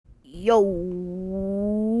Yo,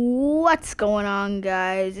 what's going on,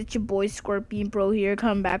 guys? It's your boy Scorpion Pro here,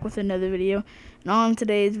 coming back with another video. And on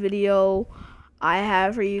today's video, I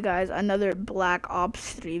have for you guys another Black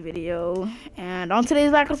Ops 3 video. And on today's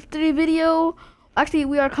Black Ops 3 video, actually,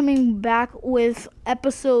 we are coming back with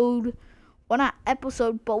episode, well, not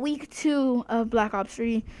episode, but week 2 of Black Ops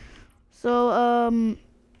 3. So,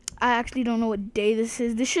 I actually don't know what day this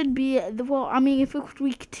is. This should be, well, I mean, if it's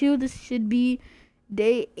week 2, this should be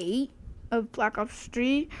day 8 of Black Ops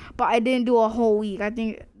 3, but I didn't do a whole week. I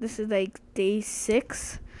think this is like day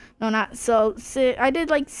 6. No, not so. I did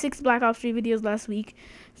like 6 Black Ops 3 videos last week.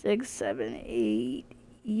 6, 7, 8.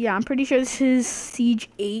 Yeah, I'm pretty sure this is Siege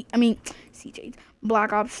 8. I mean, Siege 8.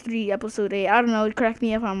 Black Ops 3 episode 8. I don't know. Correct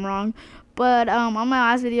me if I'm wrong. But on my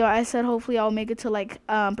last video, I said hopefully I'll make it to like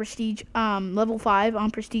prestige level 5 on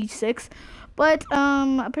prestige 6. But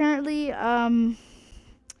apparently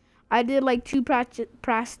I did like 2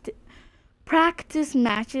 practice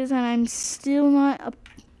matches, and I'm still not up.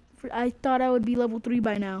 I thought I would be level 3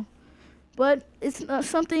 by now, but it's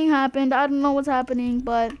something happened. I don't know what's happening,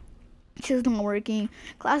 but it's just not working.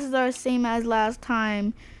 Classes are the same as last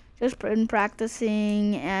time, just been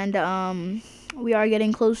practicing, and we are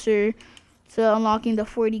getting closer to unlocking the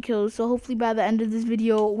 40 kills. So hopefully by the end of this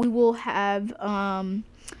video, we will have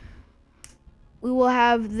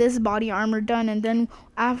this body armor done, and then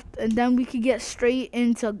we could get straight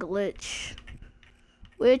into glitch,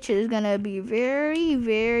 which is gonna be very,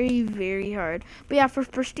 very, very hard. But yeah, for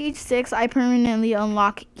prestige 6, I permanently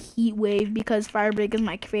unlock Heat Wave because Firebreak is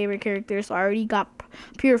my favorite character, so I already got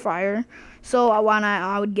Pure Fire. So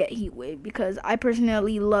I would get Heat Wave because I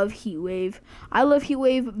personally love Heat Wave. I love Heat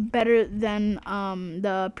Wave better than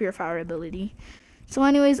the Pure Fire ability. So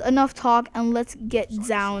anyways, enough talk, and let's get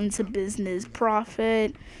down to business.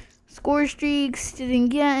 Profit, score streaks, didn't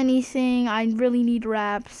get anything. I really need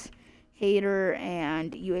Raps, Hater,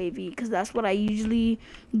 and UAV, because that's what I usually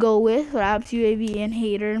go with. Raps, UAV, and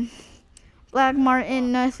Hater. Black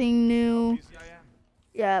Martin, nothing new.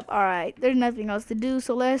 Yep, alright. There's nothing else to do,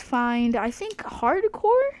 so let's find, I think,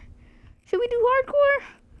 hardcore? Should we do hardcore?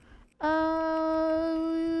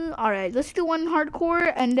 Alright, let's do one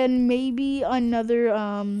hardcore, and then maybe another,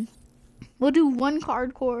 we'll do one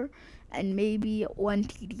hardcore, and maybe one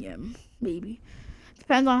TDM, maybe.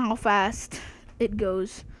 Depends on how fast it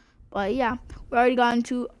goes. But yeah, we already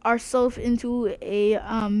got ourselves into a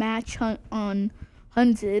match hunt on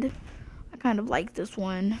Hunted. I kind of like this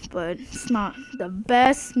one, but it's not the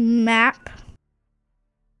best map.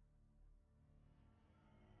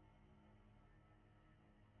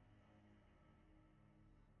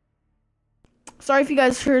 Sorry if you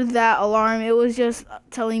guys heard that alarm. It was just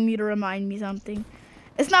telling me to remind me something.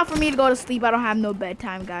 It's not for me to go to sleep. I don't have no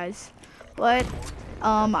bedtime, guys. But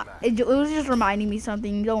it was just reminding me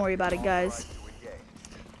something. Don't worry about it, guys.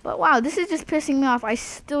 But wow, this is just pissing me off. I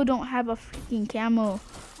still don't have a freaking camo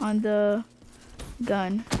on the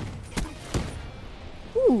gun.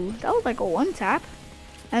 Ooh, that was like a one tap.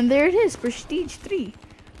 And there it is, prestige 3.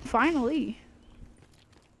 Finally.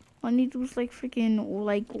 All I need was like freaking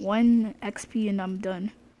like 1 XP and I'm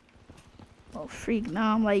done. Oh freak,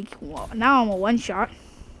 now I'm like, well, now I'm a one shot.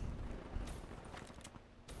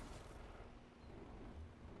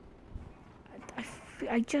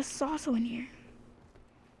 I just saw someone here.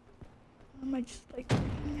 Or am I just like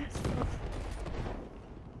looking at stuff?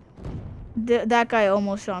 That guy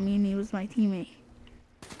almost shot me and he was my teammate.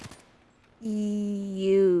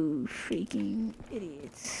 You freaking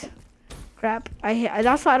idiots. Crap.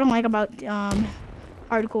 That's what I don't like about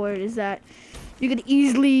hardcore, is that you could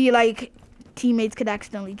easily, like, teammates could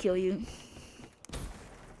accidentally kill you.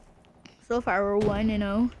 So if I were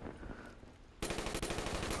 1-0.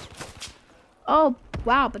 Oh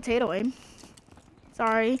wow, potato aim.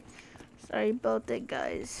 Sorry about that,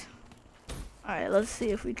 guys. Alright, let's see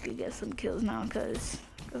if we could get some kills now, cause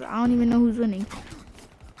I don't even know who's winning.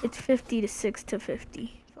 It's 56 to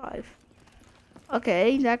 55.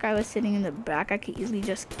 Okay, that guy was sitting in the back. I could easily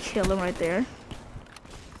just kill him right there.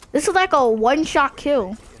 This is like a one-shot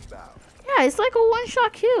kill. Yeah, it's like a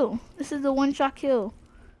one-shot kill. This is a one-shot kill.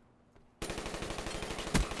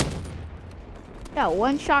 Yeah,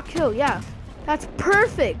 one-shot kill. Yeah, that's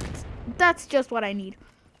perfect. That's just what I need.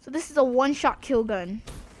 So this is a one-shot kill gun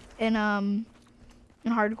in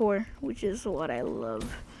hardcore, which is what I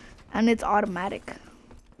love, and it's automatic.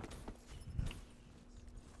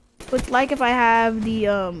 It's like if I have the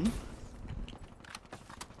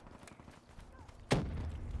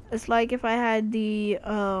it's like if I had the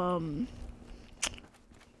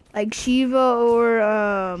like Shiva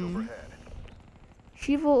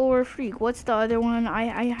or Freak. What's the other one?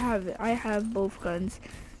 I have both guns.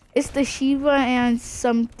 It's the Shiva and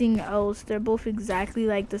something else. They're both exactly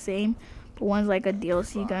like the same, but one's like a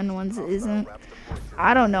DLC gun, one's isn't.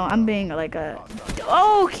 I don't know. I'm being like a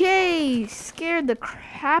okay. Scared the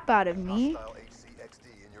crap out of me.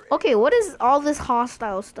 Okay, what is all this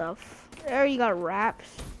hostile stuff? There you got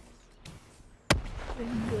wraps.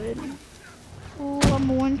 Good. Oh, I'm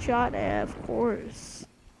one shot, of course.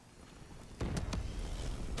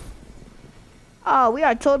 Oh, we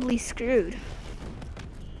are totally screwed.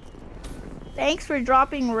 Thanks for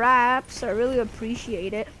dropping wraps. I really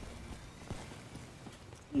appreciate it.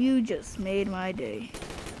 You just made my day.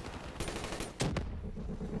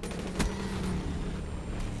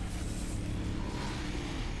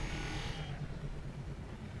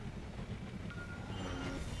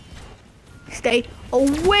 Stay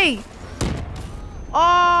away!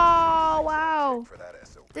 Oh, wow.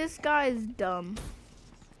 This guy is dumb.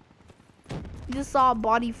 He just saw a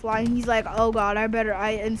body flying. He's like, oh god, I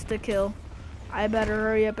insta kill. I better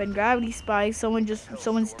hurry up and gravity spike.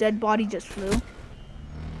 Someone's dead body just flew.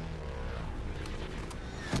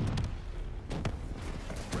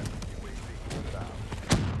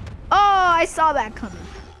 Oh, I saw that coming.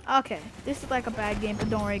 Okay, this is like a bad game, but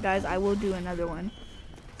don't worry guys, I will do another one.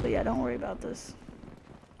 So yeah, don't worry about this.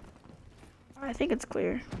 I think it's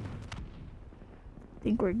clear. I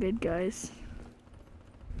think we're good, guys.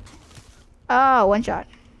 Oh, one shot.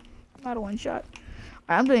 Not a one shot.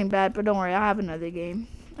 I'm doing bad, but don't worry, I have another game.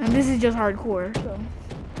 And this is just hardcore, so.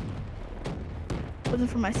 It wasn't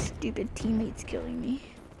for my stupid teammates killing me.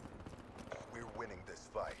 We're winning this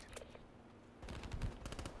fight.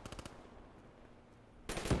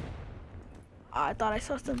 I thought I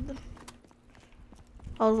saw something.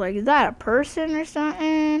 I was like, is that a person or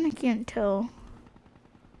something? I can't tell.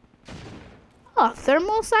 Oh,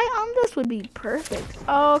 thermal sight on this would be perfect.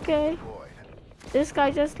 Oh, okay. This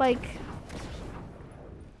guy just like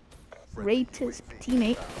raped his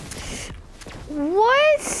teammate.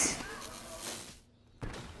 What?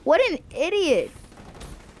 What an idiot.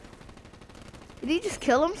 Did he just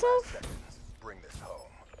kill himself? Bring this home.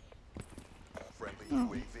 Friendly Oh.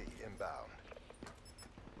 UAV inbound.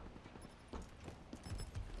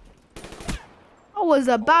 I was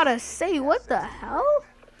about to say, what the hell?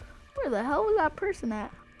 Where the hell was that person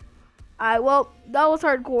at? Alright, well, that was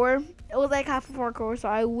hardcore. It was like half of hardcore, so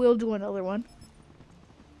I will do another one.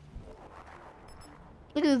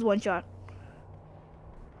 Look at this one shot.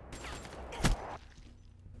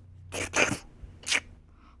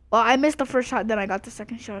 Well, I missed the first shot, then I got the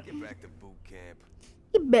second shot. Get back to boot camp.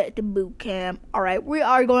 Get back to boot camp. Alright, we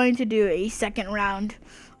are going to do a second round.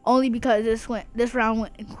 Only because this round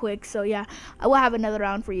went quick, so yeah, I will have another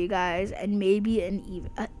round for you guys, and maybe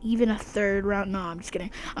even a third round. No, I'm just kidding.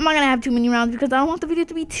 I'm not gonna have too many rounds because I don't want the video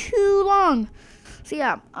to be too long. So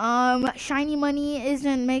yeah, Shiny Money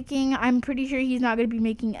isn't making. I'm pretty sure he's not gonna be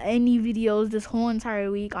making any videos this whole entire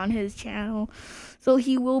week on his channel, so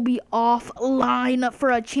he will be offline for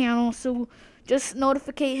a channel. So just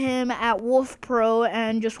notify him at Wolf Pro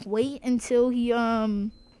and just wait until he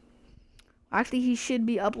Actually, he should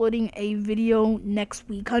be uploading a video next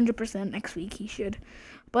week. 100% next week he should.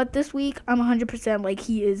 But this week, I'm 100% like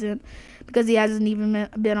he isn't. Because he hasn't even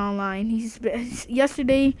been online.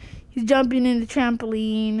 Yesterday, he's jumping in the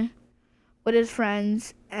trampoline with his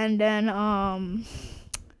friends. And then,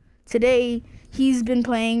 today, he's been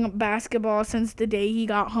playing basketball since the day he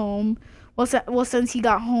got home. Well, since he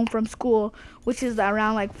got home from school. Which is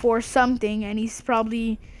around like 4 something. And he's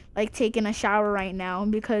probably like taking a shower right now.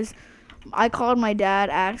 Because I called my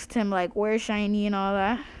dad, asked him like where's Shiny and all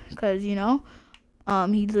that, because you know,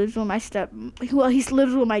 he lives with he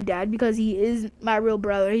lives with my dad because he is my real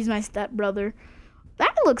brother. He's my step brother.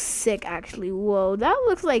 That looks sick, actually. Whoa, that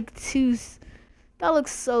looks like that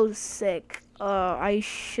looks so sick. I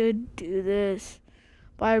should do this,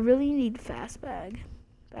 but I really need Fastbag.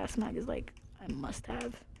 Fastbag is like a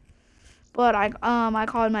must-have. But I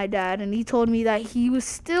called my dad and he told me that he was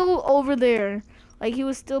still over there. Like, he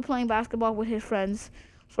was still playing basketball with his friends.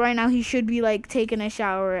 So right now he should be, like, taking a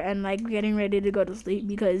shower and, like, getting ready to go to sleep.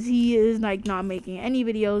 Because he is, like, not making any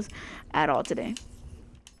videos at all today.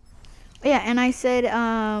 But yeah, and I said,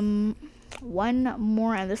 one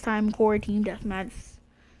more. And this time, core team deathmatch.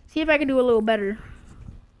 See if I can do a little better.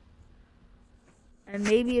 And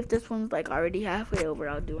maybe if this one's, like, already halfway over,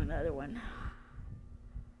 I'll do another one.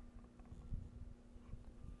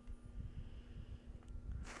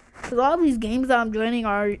 Because all these games that I'm joining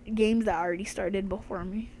are games that already started before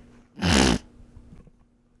me.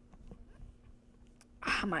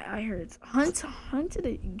 My eye hurts. Hunted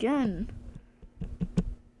it again.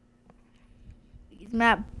 These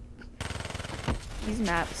maps.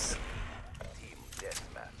 Team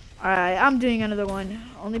deathmatch. Alright, I'm doing another one.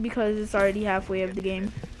 Only because it's already halfway of the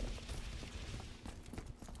game.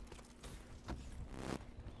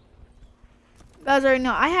 Guys, already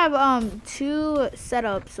know I have 2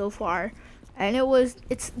 setups so far. And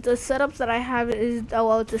it's the setups that I have is, oh,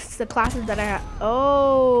 well, it's the classes that I have.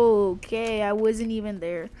 Oh, okay, I wasn't even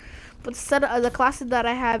there. But the classes that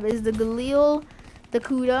I have is the Galil, the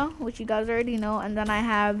Kuda, which you guys already know, and then I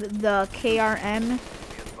have the KRM,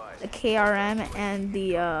 and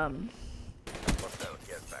the I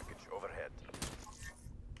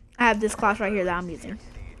have this class right here that I'm using.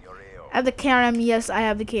 I have the KRM. Yes, I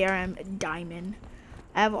have the KRM Diamond.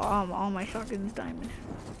 I have all my shotguns Diamond.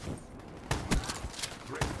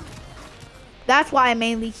 That's why I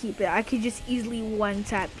mainly keep it. I could just easily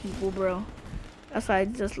one-tap people, bro. That's what I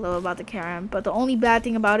just love about the KRM. But the only bad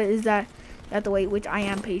thing about it is that you have to wait, which I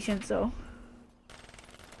am patient, so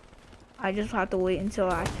I just have to wait until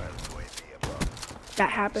that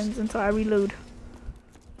happens, until I reload.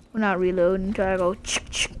 Well, not reload, until I go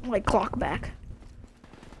like clock back.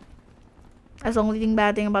 That's the only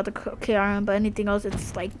bad thing about the KRM, but anything else,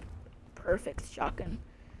 it's like perfect shotgun.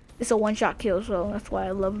 It's a one-shot kill, so that's what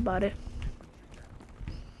I love about it.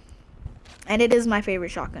 And it is my favorite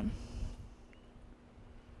shotgun.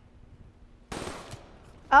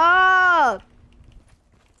 Oh!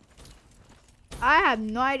 I have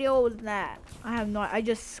no idea what was that. I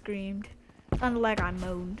just screamed. Sounded like I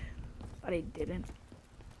moaned, but I didn't.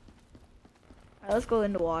 Alright, let's go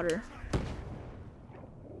in the water. I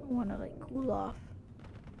wanna like cool off.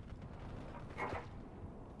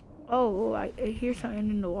 Oh, I hear something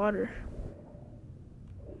in the water.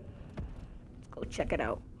 Let's go check it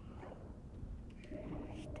out.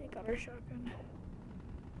 Take out our shotgun.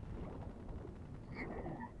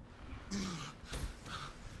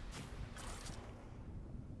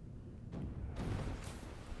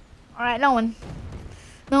 Alright, no one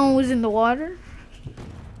was in the water.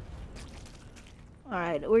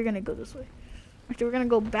 Alright, we're gonna go this way. Actually, we're gonna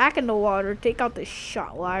go back in the water, take out the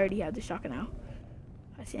shot. Well, I already have the shotgun now.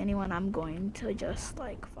 If I see anyone, I'm going to just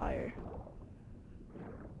like fire.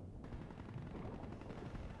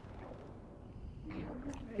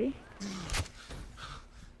 Ready?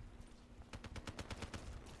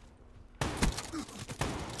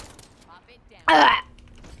 Ah!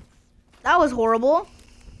 That was horrible.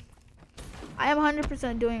 I am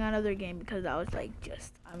 100% doing another game because I was like,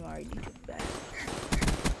 I'm already too bad.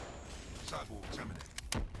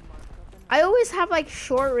 I always have like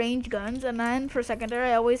short range guns, and then for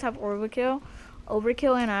secondary, I always have overkill,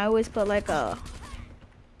 and I always put like a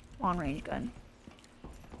long range gun.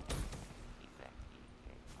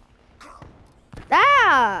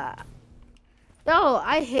 Ah! No,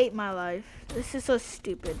 I hate my life. This is so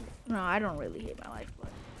stupid. No, I don't really hate my life,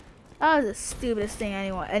 but that was the stupidest thing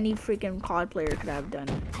any freaking COD player could have done.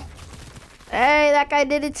 Hey, that guy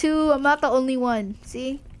did it too. I'm not the only one.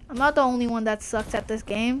 See? I'm not the only one that sucks at this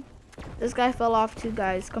game. This guy fell off too,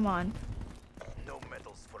 guys. Come on. No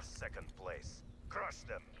medals for second place. Crush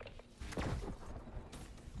them.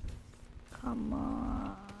 Come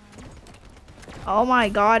on. Oh my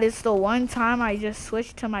god, it's the one time I just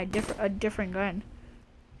switched to a different gun.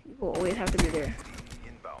 People always have to be there.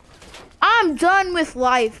 I'm done with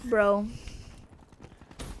life, bro.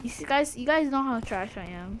 You guys know how trash I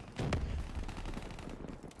am.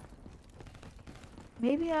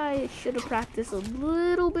 Maybe I should have practiced a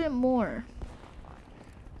little bit more.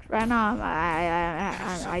 Right now,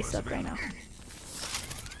 I suck right now.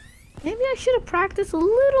 Maybe I should have practiced a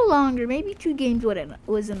little longer. Maybe 2 games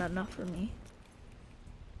wasn't enough for me.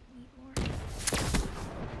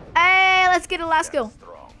 Hey, let's get a last kill.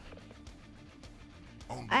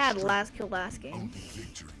 I had last kill last game.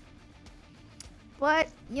 But,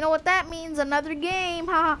 you know what that means? Another game,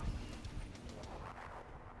 haha.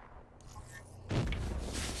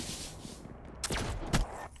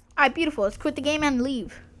 Alright, beautiful. Let's quit the game and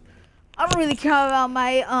leave. I don't really care about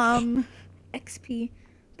my XP,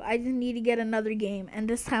 but I just need to get another game, and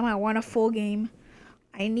this time I want a full game.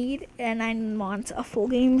 I want a full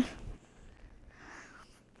game.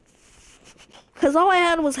 Cause all I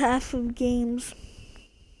had was half of games.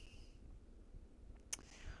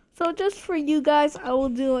 So just for you guys, I will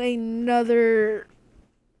do another.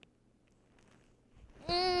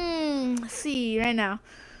 See right now.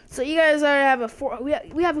 So you guys already have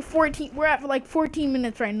we have a 14. We're at like 14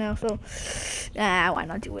 minutes right now. So why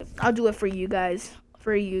not do it? I'll do it for you guys.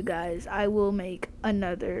 For you guys, I will make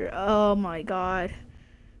another. Oh my god,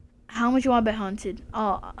 how much you want to bet haunted?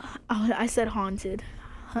 Oh, I said haunted.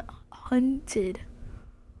 Hunted.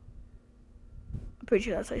 I'm pretty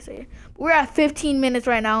sure that's how I say it. We're at 15 minutes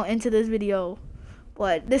right now into this video.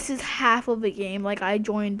 But this is half of the game. Like, I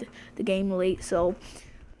joined the game late, so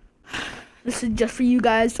this is just for you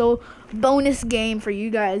guys. So, bonus game for you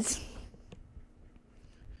guys.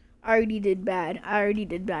 I already did bad. I already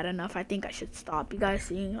did bad enough. I think I should stop. You guys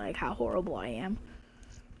seeing, like, how horrible I am.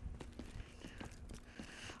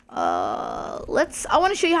 I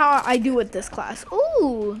want to show you how I do with this class.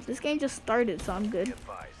 Ooh, this game just started, so I'm good.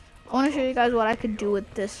 I want to show you guys what I could do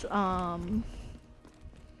with this.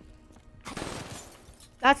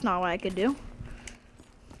 That's not what I could do.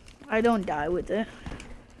 I don't die with it.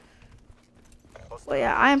 But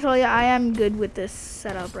yeah, I am good with this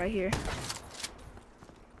setup right here.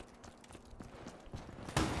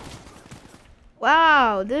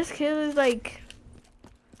 Wow, this kid is like,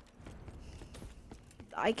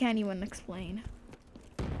 I can't even explain.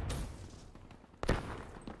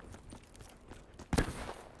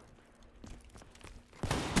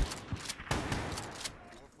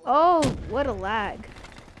 Oh, what a lag.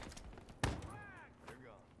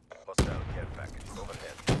 Hostile care package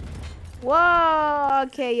overhead. Whoa,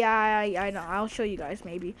 okay, yeah, I know. I'll show you guys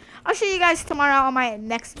maybe. I'll show you guys tomorrow on my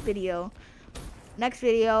next video.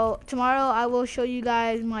 Tomorrow I will show you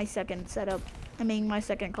guys my second setup. I mean my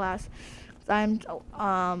second class.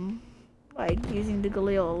 I'm like using the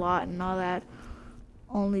Galil a lot and all that.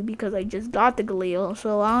 Only because I just got the Galil.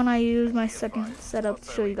 So why don't I use my second setup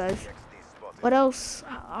to show you guys what else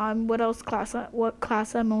what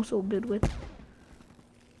class I'm also good with.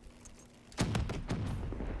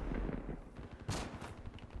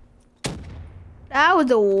 That was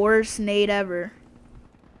the worst nade ever.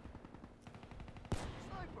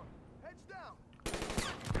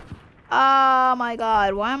 Oh my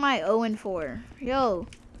god, why am I 0-4? Yo,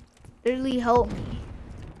 literally help me.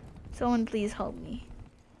 Someone please help me.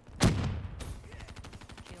 Killed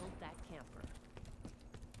that camper.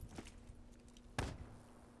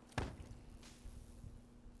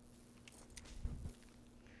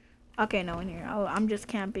 Okay, no one here. Oh, I'm just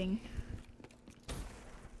camping.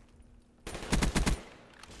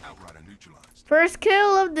 Outrider neutralized. First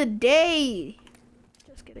kill of the day.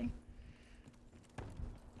 Just kidding.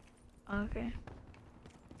 Okay.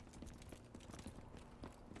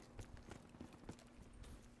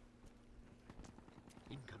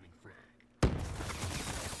 Incoming frag.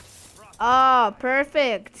 Oh,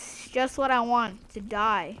 perfect. Just what I want to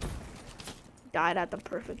die. Died at the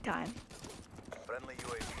perfect time. Friendly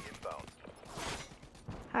UAV inbound.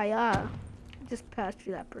 Hiya. Just passed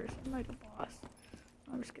through that person like a boss.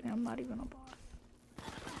 I'm just kidding. I'm not even a boss.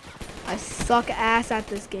 I suck ass at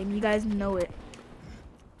this game. You guys know it.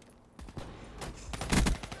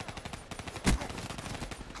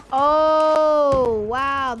 Oh,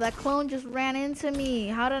 wow. That clone just ran into me.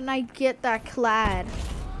 How did I get that clad?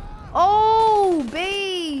 Oh,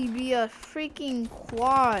 baby. A freaking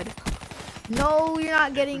quad. No, you're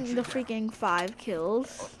not getting the freaking 5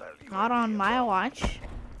 kills. Not on my watch.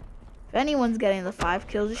 If anyone's getting the 5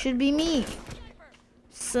 kills, it should be me.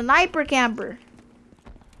 Sniper camper.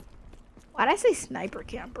 Why'd I say sniper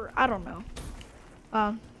camper? I don't know.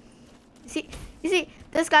 You see,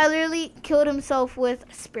 this guy literally killed himself with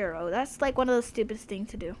Sparrow. That's like one of the stupidest things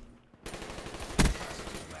to do.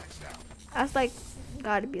 That's like,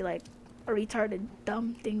 gotta be like a retarded,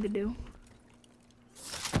 dumb thing to do.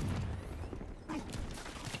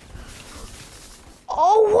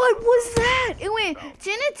 Oh, what was that? It went,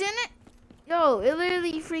 didn't it? Yo, it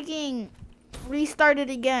literally freaking restarted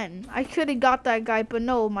again. I could have got that guy, but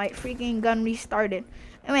no, my freaking gun restarted.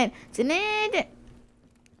 It went, didn't it?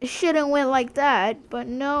 It shouldn't went like that, but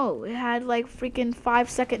no, it had like freaking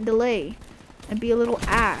 5-second delay and be a little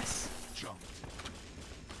ass.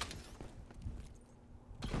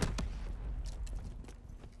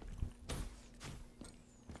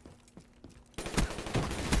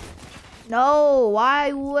 No,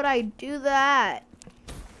 why would I do that?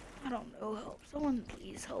 I don't know, help. Someone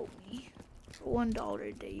please help me. For $1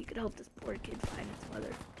 a day, you could help this poor kid find his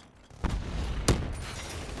mother.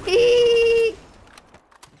 Hee!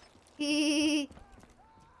 Hee!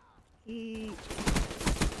 Hee!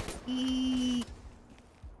 Hee!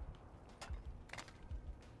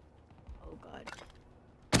 Oh god.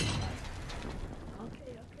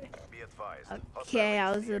 Okay. Be advised. Okay,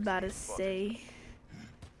 I was about to say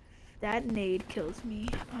that nade kills me.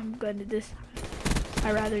 I'm gonna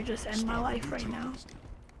I'd rather just end my life right now.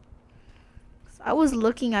 I was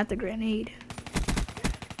looking at the grenade.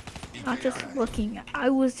 Not just looking, I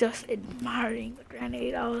was just admiring the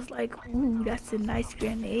grenade. I was like, ooh, that's a nice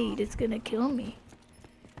grenade. It's gonna kill me.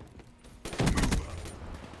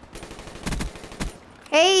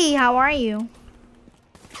 Hey, how are you?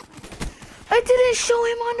 I didn't show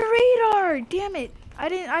him on the radar. Damn it.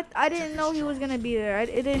 I didn't know he was gonna be there. It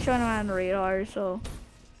didn't show him on the radar, so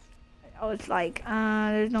I was like,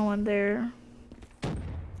 there's no one there.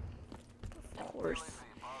 Of course,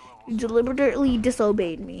 you deliberately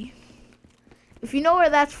disobeyed me. If you know where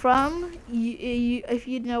that's from, if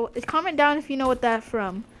you know, comment down if you know what that's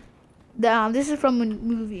from. This is from a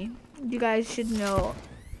movie. You guys should know.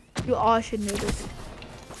 You all should know this.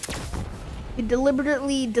 You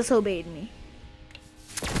deliberately disobeyed me.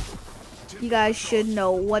 You guys should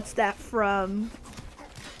know what's that from.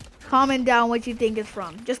 Comment down what you think it's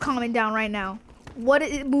from. Just comment down right now. What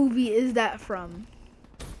movie is that from?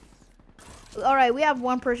 Alright, we have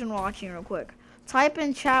one person watching real quick. Type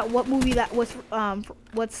in chat what movie that was,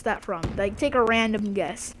 what's that from? Like, take a random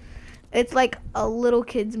guess. It's like a little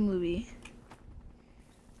kid's movie.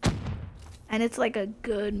 And it's like a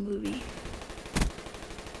good movie.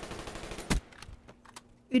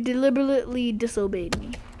 You deliberately disobeyed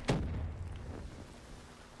me.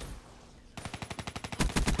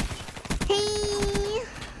 Hey!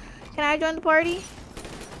 Can I join the party?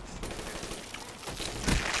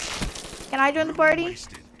 Can I join the party?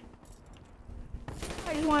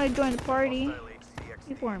 I just want to join the party.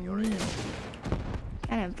 People are mean.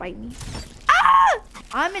 Can't invite me. Ah!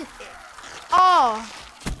 I'm an... Oh!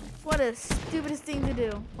 What a stupidest thing to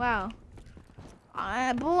do. Wow.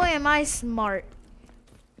 Boy, am I smart.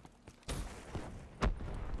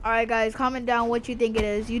 Alright, guys. Comment down what you think it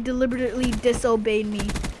is. You deliberately disobeyed me.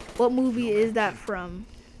 What movie is that from?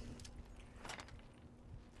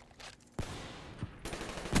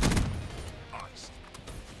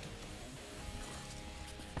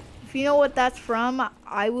 If you know what that's from,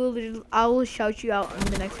 I will shout you out in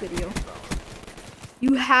the next video.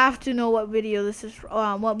 You have to know what video this is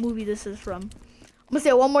from, what movie this is from. I'm gonna say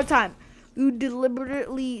it one more time. You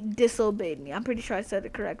deliberately disobeyed me. I'm pretty sure I said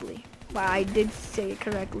it correctly. But I did say it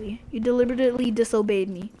correctly. You deliberately disobeyed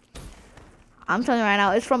me. I'm telling you right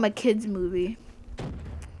now, it's from a kid's movie.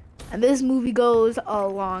 And this movie goes a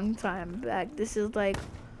long time back. This is like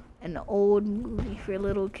an old movie for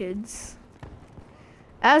little kids.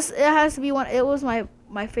 It has to be one. It was my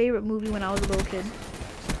favorite movie when I was a little kid.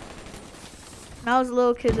 When I was a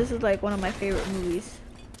little kid, this is like one of my favorite movies.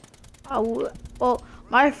 Well,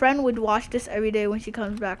 my friend would watch this every day when she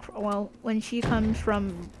comes back. When she comes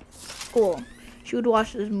from school, she would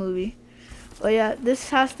watch this movie. But yeah, this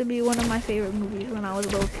has to be one of my favorite movies when I was a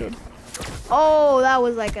little kid. Oh, that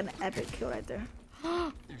was like an epic kill right there.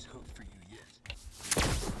 There's hope for you yet.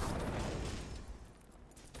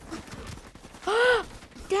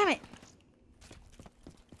 Damn it!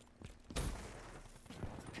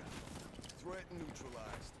 Threat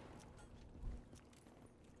neutralized.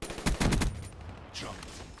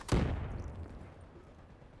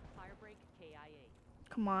 Firebreak KIA.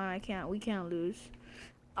 Come on, we can't lose.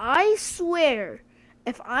 I swear,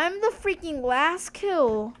 if I'm the freaking last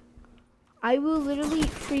kill, I will literally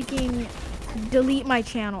freaking delete my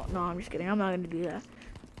channel. No, I'm just kidding. I'm not gonna do that.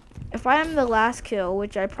 If I am the last kill,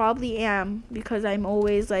 which I probably am, because I'm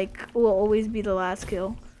always like, will always be the last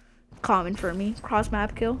kill. Common for me. Cross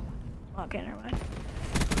map kill. Okay, never mind.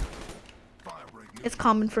 It's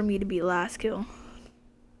common for me to be last kill.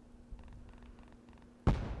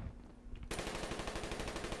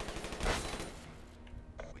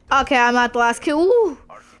 Okay, I'm not the last kill. Woo!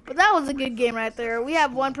 But that was a good game right there. We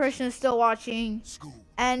have one person still watching.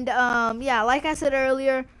 And yeah, like I said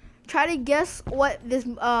earlier, try to guess what this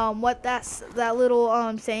that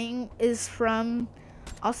little saying is from.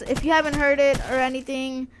 Also, if you haven't heard it or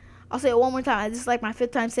anything, I'll say it one more time. This is like my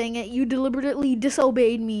 5th time saying it. You deliberately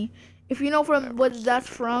disobeyed me. If you know from what that's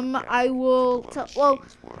from, I will tell. Well,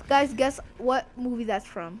 guys, guess what movie that's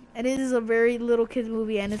from. And it is a very little kids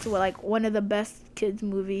movie, and it's like one of the best kids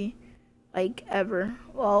movie like ever.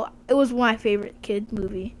 Well, it was my favorite kid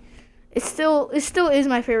movie. It still is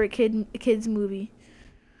my favorite kids movie.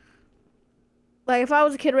 Like if I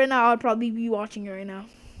was a kid right now, I'd probably be watching it right now.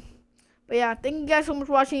 But yeah, thank you guys so much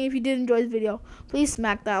for watching. If you did enjoy this video, please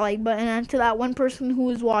smack that like button. And to that one person who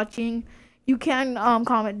is watching, you can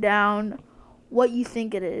comment down what you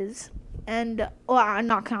think it is. And well,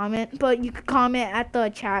 not comment, but you could comment at the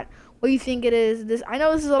chat what you think it is. I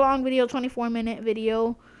know this is a long video, 24-minute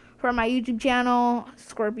video for my YouTube channel,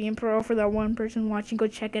 Scorpion Pro. For that one person watching, go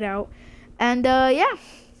check it out. And yeah,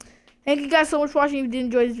 thank you guys so much for watching. If you did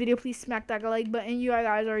enjoy this video, please smack that like button. You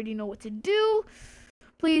guys already know what to do.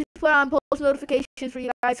 Please put on post notifications for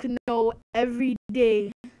you guys to know every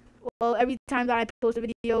day. Well, every time that I post a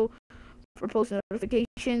video, for post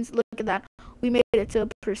notifications. Look at that. We made it to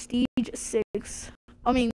Prestige 6.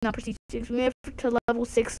 I mean, not Prestige 6. We made it to level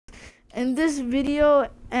 6 in this video.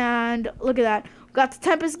 And look at that. We got the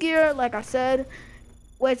Tempest gear, like I said.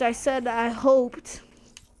 which I said I hoped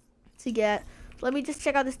to get. Let me just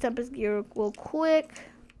check out this Tempest gear real quick.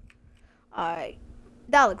 Alright,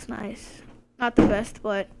 that looks nice. Not the best,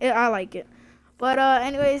 but I like it. But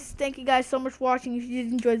anyways, thank you guys so much for watching. If you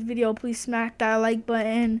did enjoy this video, please smack that like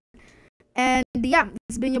button. And yeah, this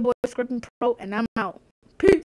has been your boy Scorpion Pro, and I'm out.